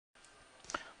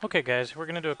Okay guys, we're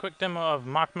going to do a quick demo of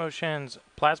MachMotion's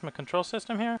plasma control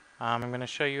system here. I'm going to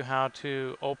show you how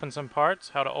to open some parts,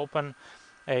 how to open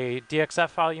a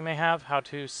DXF file you may have, how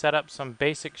to set up some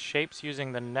basic shapes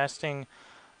using the nesting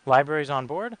libraries on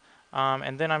board,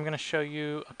 and then I'm going to show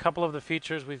you a couple of the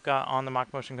features we've got on the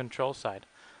MachMotion control side.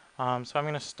 So I'm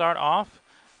going to start off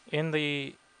in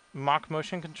the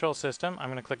MachMotion control system. I'm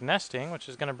going to click nesting, which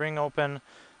is going to bring open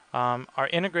our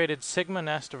integrated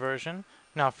SigmaNEST version.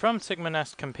 Now from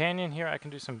SigmaNEST Companion here, I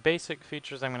can do some basic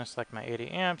features. I'm going to select my 80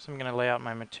 amps. I'm going to lay out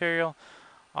my material.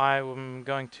 I'm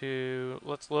going to,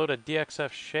 let's load a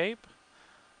DXF shape.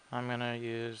 I'm going to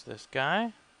use this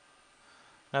guy.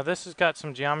 Now this has got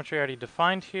some geometry already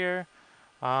defined here.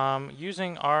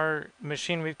 Using our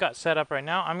machine we've got set up right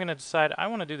now, I'm going to decide I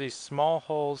want to do these small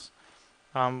holes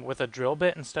with a drill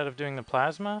bit instead of doing the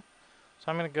plasma. So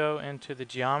I'm going to go into the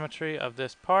geometry of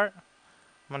this part.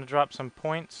 I'm going to drop some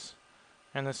points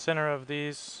in the center of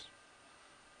these.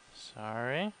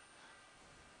 I'm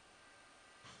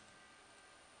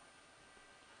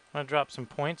going to drop some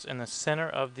points in the center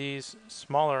of these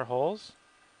smaller holes.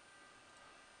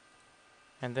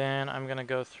 And then I'm going to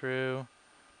go through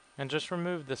and just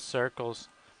remove the circles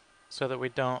so that we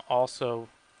don't also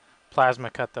plasma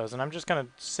cut those. And I'm just going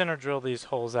to center drill these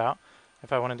holes out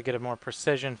if I wanted to get a more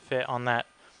precision fit on that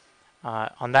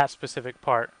specific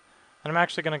part. And I'm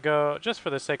actually going to go, just for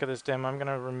the sake of this demo, I'm going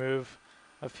to remove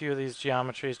a few of these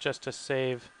geometries just to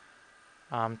save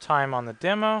time on the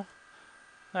demo.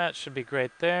 That should be great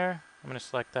there. I'm going to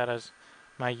select that as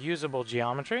my usable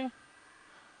geometry. I'm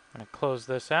going to close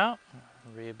this out,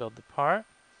 rebuild the part.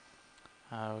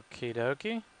 Okie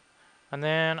dokie. And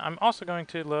then I'm also going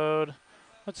to load,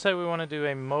 let's say we want to do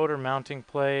a motor mounting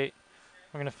plate.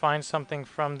 We're going to find something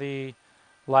from the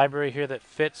library here that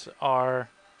fits our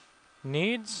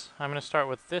needs. I'm going to start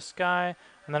with this guy,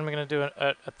 and then I'm going to do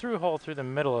a through hole through the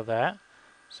middle of that.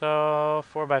 So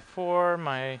 4x4,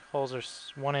 my holes are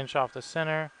 1 inch off the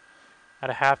center. At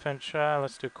a 1/2 inch,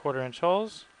 let's do 1/4 inch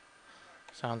holes.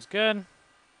 Sounds good.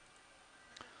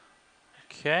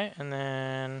 Okay, and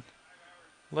then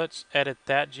let's edit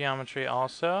that geometry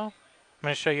also. I'm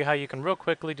going to show you how you can real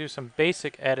quickly do some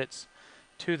basic edits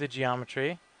to the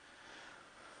geometry.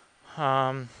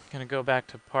 Going to go back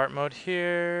to part mode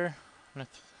here. I'm going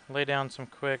to lay down some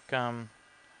quick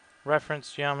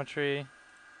reference geometry.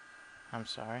 I'm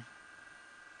sorry.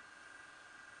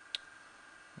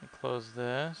 Let me close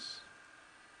this.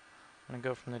 I'm going to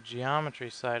go from the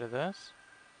geometry side of this.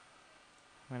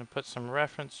 I'm going to put some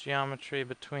reference geometry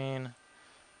between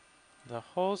the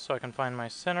holes so I can find my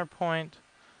center point.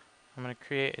 I'm going to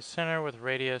create a center with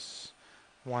radius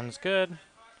 1's good.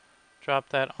 Drop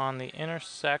that on the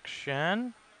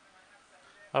intersection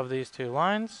of these two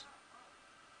lines.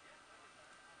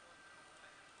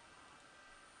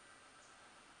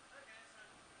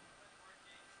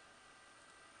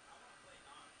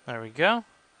 There we go.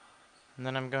 And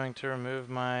then I'm going to remove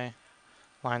my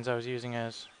lines I was using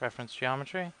as reference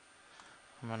geometry.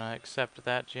 I'm going to accept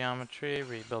that geometry,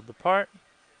 rebuild the part.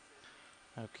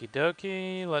 Okie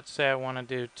dokie. Let's say I want to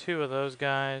do 2 of those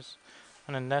guys.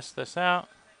 I'm going to nest this out.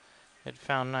 It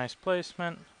found nice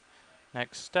placement.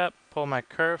 Next step, pull my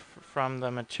kerf from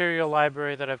the material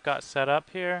library that I've got set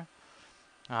up here.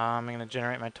 I'm going to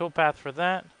generate my toolpath for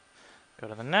that. Go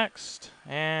to the next,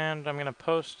 and I'm going to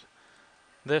post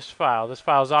this file. This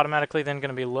file is automatically then going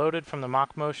to be loaded from the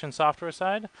MachMotion software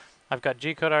side. I've got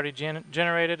G-code already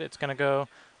generated. It's going to go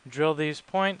drill these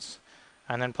points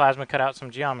and then plasma cut out some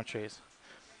geometries.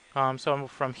 So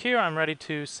from here I'm ready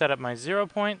to set up my 0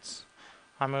 points.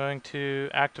 I'm going to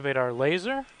activate our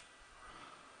laser.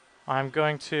 I'm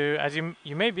going to, as you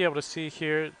may be able to see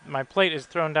here, my plate is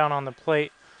thrown down on the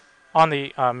plate, on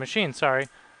the machine, sorry,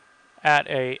 at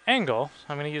a angle. So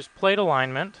I'm going to use plate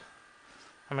alignment.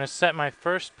 I'm going to set my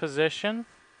first position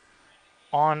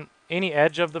on any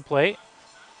edge of the plate.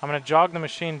 I'm going to jog the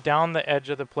machine down the edge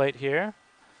of the plate here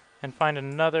and find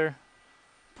another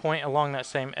point along that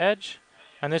same edge.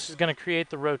 And this is going to create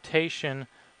the rotation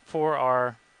for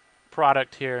our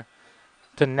product here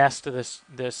to nest this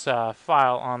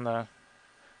file on the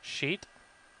sheet.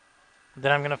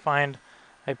 Then I'm going to find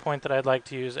a point that I'd like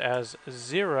to use as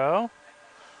 0.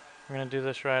 I'm going to do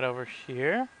this right over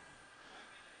here.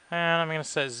 And I'm going to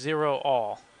set 0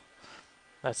 all.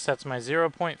 That sets my 0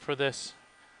 point for this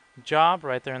job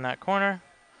right there in that corner.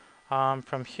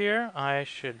 From here, I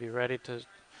should be ready to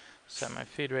set my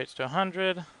feed rates to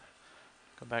 100.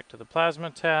 Go back to the plasma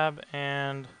tab,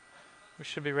 and we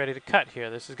should be ready to cut here.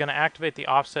 This is going to activate the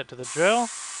offset to the drill.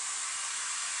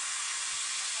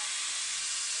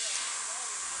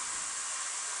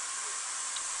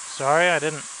 Sorry, I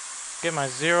didn't get my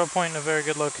 0 point in a very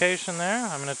good location there.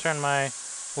 I'm going to turn my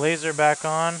laser back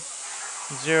on.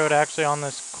 Zeroed actually on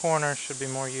this corner should be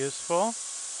more useful.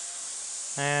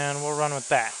 And we'll run with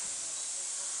that.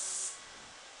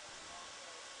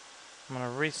 I'm going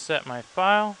to reset my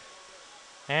file.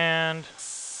 And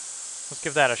let's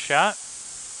give that a shot.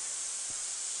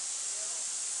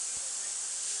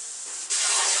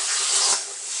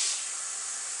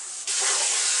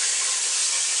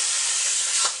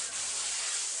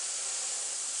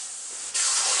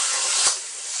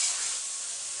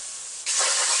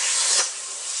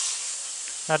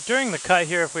 Now during the cut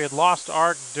here, if we had lost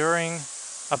arc during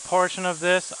a portion of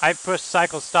this, I pushed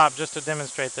cycle stop just to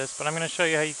demonstrate this, but I'm going to show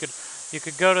you how you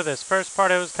could go to this first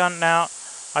part I was cutting out.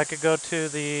 I could go to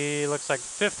the, looks like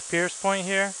 5th pierce point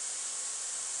here,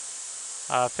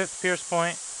 5th pierce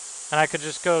point, and I could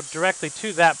just go directly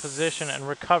to that position and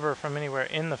recover from anywhere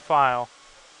in the file.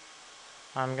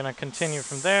 I'm going to continue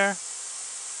from there.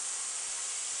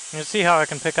 You'll see how I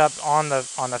can pick up on the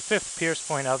 5th pierce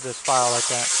point of this file like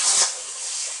that.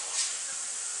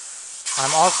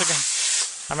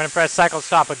 I'm going to press cycle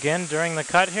stop again during the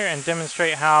cut here and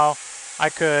demonstrate how I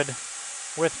could,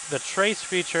 with the trace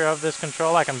feature of this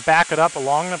control, I can back it up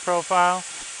along the profile.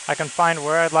 I can find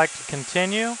where I'd like to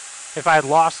continue. If I had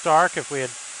lost arc, if we had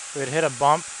hit a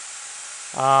bump,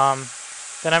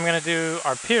 then I'm going to do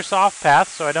our pierce off path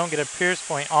so I don't get a pierce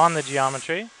point on the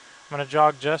geometry. I'm going to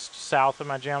jog just south of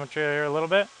my geometry here a little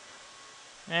bit,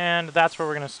 and that's where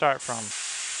we're going to start from.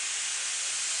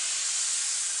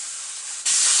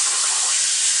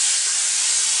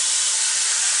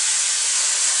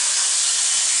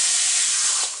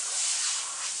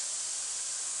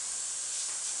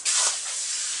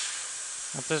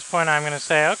 At this point I'm going to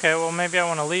say, okay, well maybe I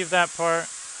want to leave that part.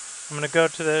 I'm going to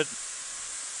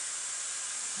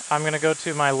go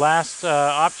to my last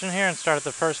option here and start at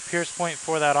the first pierce point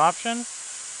for that option.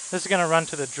 This is going to run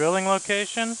to the drilling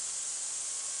location.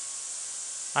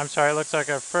 I'm sorry, it looks like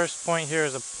our first point here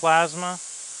is a plasma.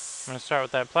 I'm going to start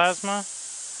with that plasma,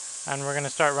 and we're going to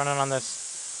start running on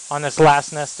this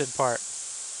last nested part.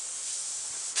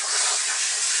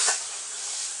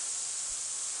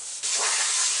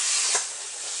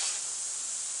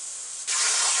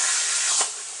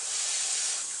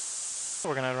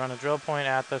 We're going to run a drill point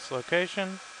at this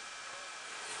location.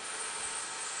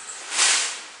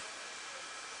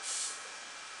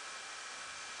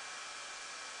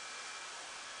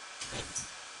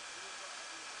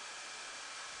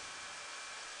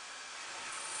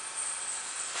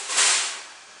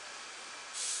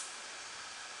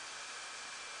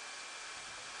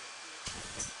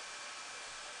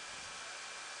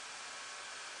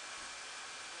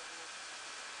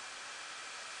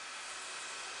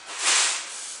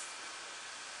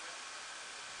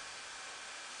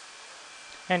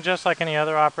 And just like any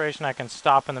other operation, I can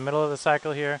stop in the middle of the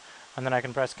cycle here, and then I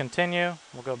can press continue.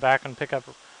 We'll go back and pick up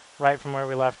right from where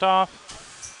we left off.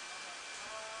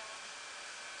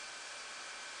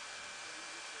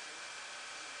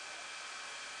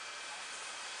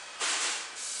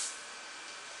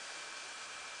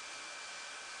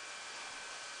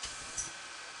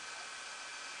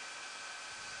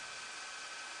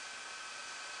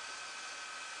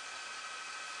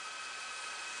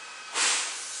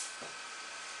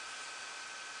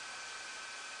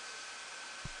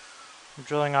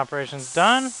 Drilling operations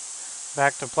done.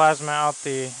 Back to plasma out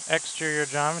the exterior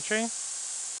geometry.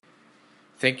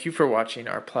 Thank you for watching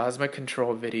our plasma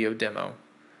control video demo.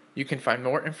 You can find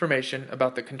more information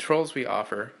about the controls we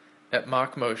offer at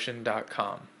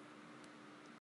MachMotion.com.